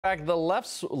The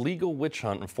left's legal witch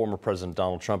hunt on former President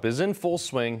Donald Trump is in full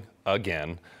swing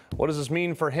again. What does this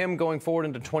mean for him going forward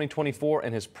into 2024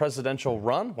 and his presidential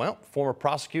run? Well, former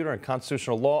prosecutor and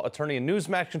constitutional law attorney and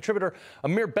Newsmax contributor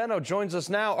Ameer Benno joins us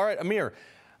now. All right, Ameer,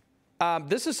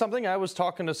 this is something I was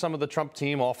talking to some of the Trump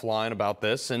team offline about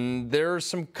this, and there's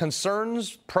some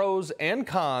concerns, pros and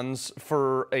cons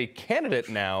for a candidate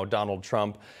now, Donald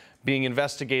Trump, being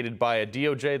investigated by a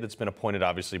DOJ that's been appointed,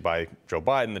 obviously, by Joe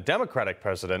Biden, the Democratic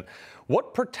president.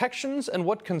 What protections and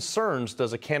what concerns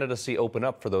does a candidacy open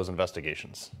up for those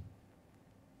investigations?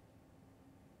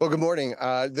 Well, good morning.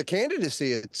 The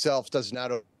candidacy itself does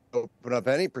not open up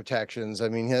any protections. I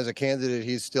mean, as a candidate,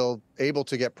 he's still able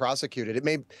to get prosecuted. It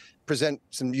may present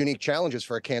some unique challenges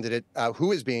for a candidate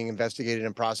who is being investigated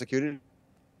and prosecuted.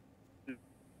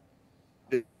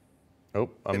 Oh,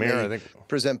 Ameer, I think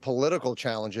present political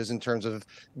challenges in terms of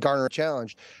garner a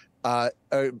challenge,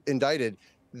 indicted.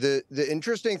 The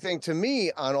interesting thing to me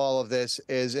on all of this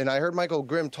is, and I heard Michael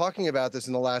Grimm talking about this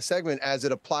in the last segment as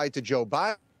it applied to Joe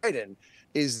Biden,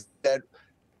 is that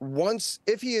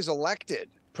if he is elected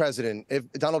president, if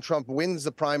Donald Trump wins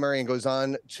the primary and goes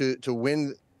on to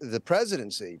win the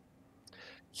presidency,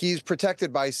 he's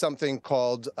protected by something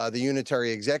called the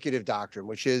unitary executive doctrine,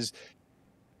 which is,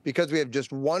 because we have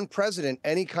just one president,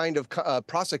 any kind of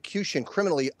prosecution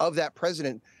criminally of that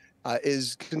president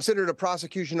is considered a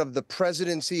prosecution of the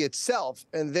presidency itself.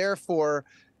 And therefore,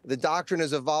 the doctrine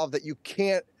has evolved that you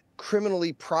can't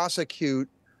criminally prosecute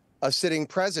a sitting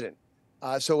president.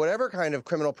 So whatever kind of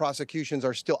criminal prosecutions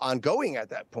are still ongoing at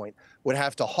that point would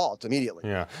have to halt immediately.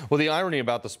 Yeah. Well, the irony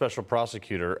about the special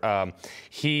prosecutor,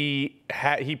 he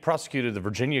prosecuted the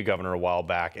Virginia governor a while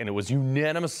back, and it was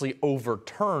unanimously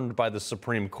overturned by the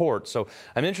Supreme Court. So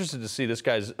I'm interested to see this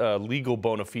guy's legal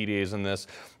bona fides in this.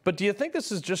 But do you think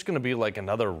this is just going to be like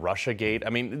another Russiagate?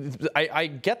 I mean, I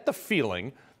get the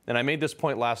feeling, and I made this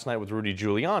point last night with Rudy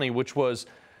Giuliani, which was,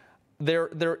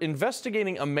 They're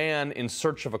investigating a man in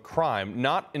search of a crime,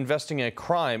 not investigating a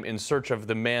crime in search of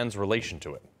the man's relation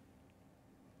to it.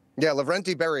 Yeah,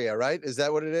 Lavrenti Beria, right? Is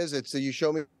that what it is? It's you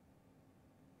show me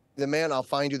the man, I'll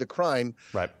find you the crime.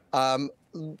 Right.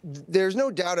 There's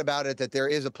no doubt about it that there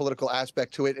is a political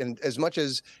aspect to it. And as much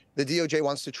as the DOJ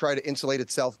wants to try to insulate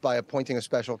itself by appointing a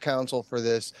special counsel for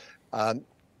this,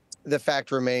 the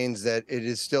fact remains that it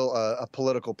is still a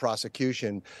political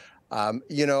prosecution.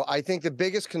 I think the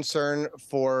biggest concern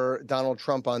for Donald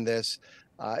Trump on this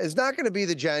is not going to be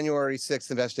the January 6th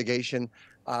investigation.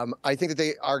 I think that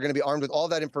they are going to be armed with all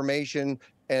that information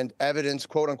and evidence,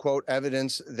 quote unquote,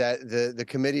 evidence that the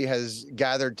committee has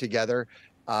gathered together.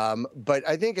 But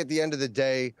I think at the end of the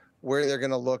day, where they're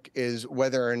going to look is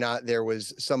whether or not there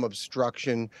was some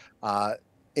obstruction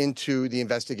into the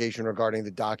investigation regarding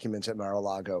the documents at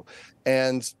Mar-a-Lago.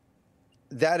 And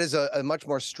that is a much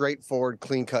more straightforward,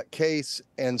 clean-cut case,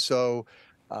 and so,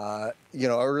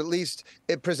 or at least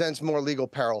it presents more legal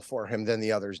peril for him than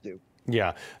the others do.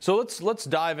 Yeah. So let's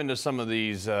dive into some of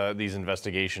these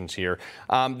investigations here.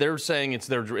 They're saying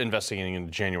they're investigating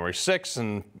into January 6th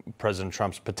and President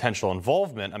Trump's potential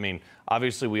involvement. I mean,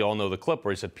 obviously, we all know the clip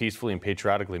where he said, "Peacefully and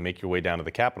patriotically make your way down to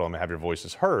the Capitol and have your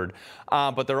voices heard."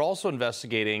 But they're also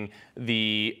investigating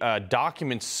the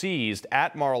documents seized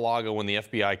at Mar-a-Lago when the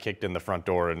FBI kicked in the front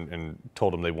door and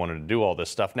told them they wanted to do all this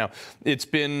stuff. Now, it's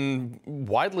been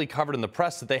widely covered in the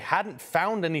press that they hadn't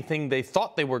found anything they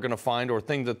thought they were going to find, or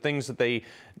things that they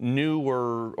knew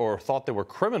were or thought they were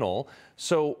criminal.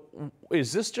 So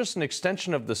is this just an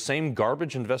extension of the same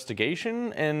garbage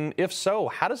investigation? And if so,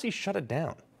 how does he shut it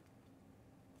down?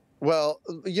 Well,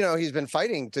 he's been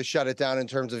fighting to shut it down in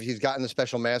terms of he's gotten the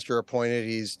special master appointed.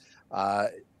 He's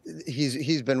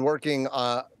been working,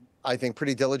 I think,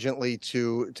 pretty diligently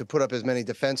to put up as many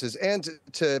defenses and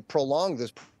to prolong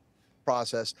this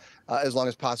process as long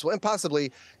as possible. And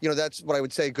possibly, that's what I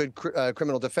would say good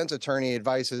criminal defense attorney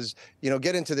advice is,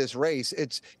 get into this race.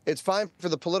 It's fine for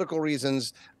the political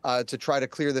reasons to try to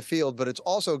clear the field, but it's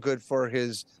also good for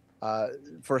his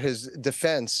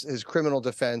defense, his criminal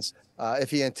defense,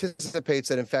 if he anticipates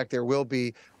that, in fact, there will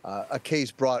be a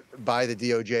case brought by the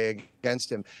DOJ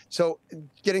against him. So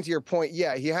getting to your point,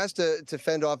 yeah, he has to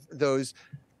fend off those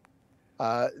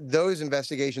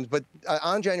investigations. But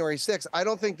on January 6th, I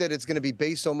don't think that it's going to be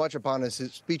based so much upon his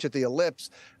speech at the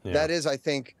Ellipse. Yeah. That is, I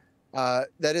think,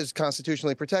 that is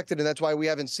constitutionally protected. And that's why we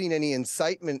haven't seen any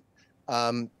incitement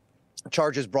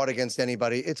charges brought against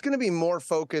anybody. It's going to be more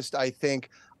focused, I think,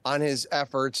 on his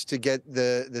efforts to get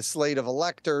the slate of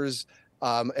electors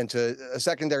and to a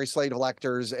secondary slate of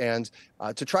electors and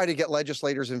to try to get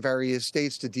legislators in various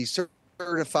states to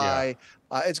decertify.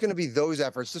 Yeah. It's going to be those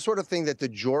efforts, the sort of thing that the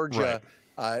Georgia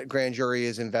grand jury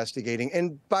is investigating.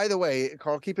 And by the way,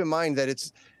 Carl, keep in mind that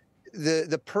it's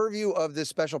the purview of this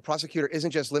special prosecutor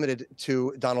isn't just limited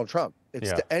to Donald Trump.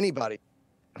 It's to anybody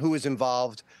who is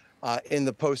involved in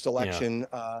the post-election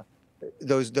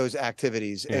those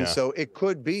activities. And so it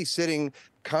could be sitting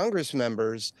Congress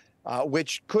members,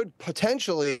 which could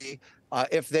potentially,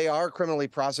 if they are criminally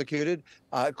prosecuted,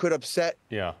 could upset,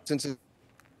 since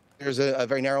there's a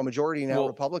very narrow majority now,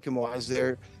 Republican-wise,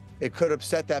 it could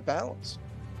upset that balance.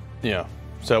 Yeah.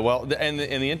 So, well, and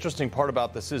the interesting part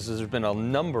about this is there's been a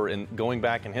number, going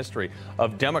back in history,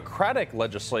 of Democratic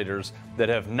legislators that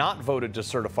have not voted to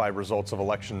certify results of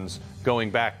elections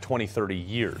going back 20, 30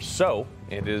 years. So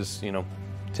it is,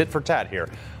 tit for tat here.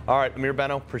 All right, Ameer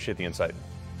Benno, appreciate the insight.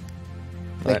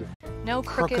 Thank you. No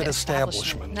crooked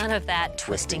establishment. None of that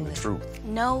twisting the truth.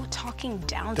 No talking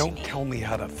down to me. Don't tell me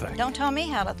how to think. Don't tell me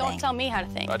how to think. Don't tell me how to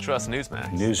think. I trust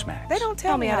Newsmax. Newsmax. They don't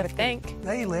tell me how to think.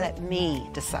 They let me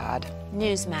decide.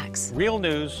 Newsmax. Real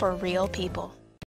news for real people.